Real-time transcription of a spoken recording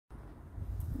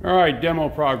All right, demo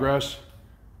progress.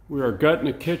 We are gutting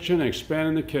the kitchen and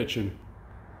expanding the kitchen.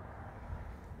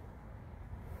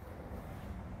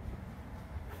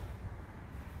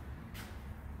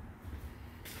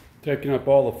 Taking up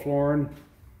all the flooring.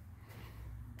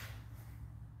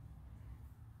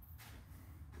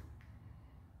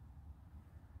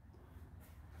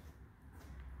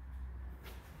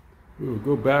 We will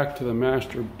go back to the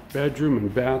master bedroom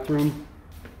and bathroom.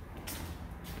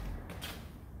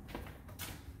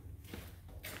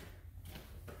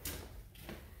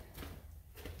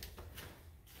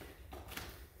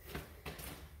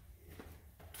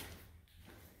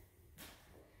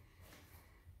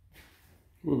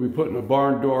 We'll be putting a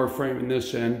barn door, framing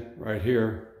this in right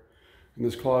here. In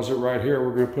this closet right here,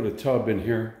 we're going to put a tub in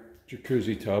here,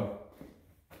 jacuzzi tub.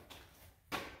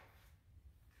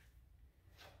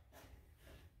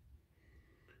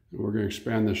 And we're going to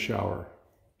expand this shower.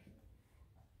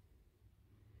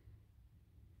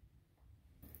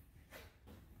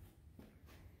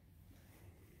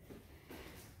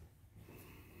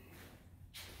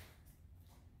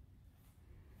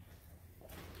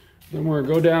 Then we're going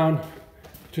to go down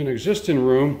to an existing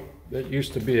room that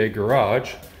used to be a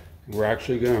garage. And we're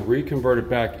actually going to reconvert it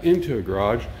back into a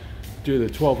garage, do the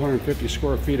 1,250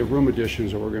 square feet of room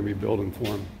additions that we're going to be building for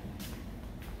them.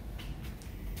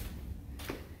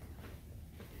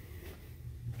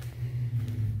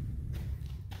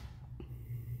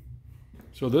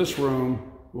 So this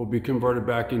room will be converted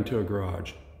back into a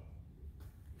garage.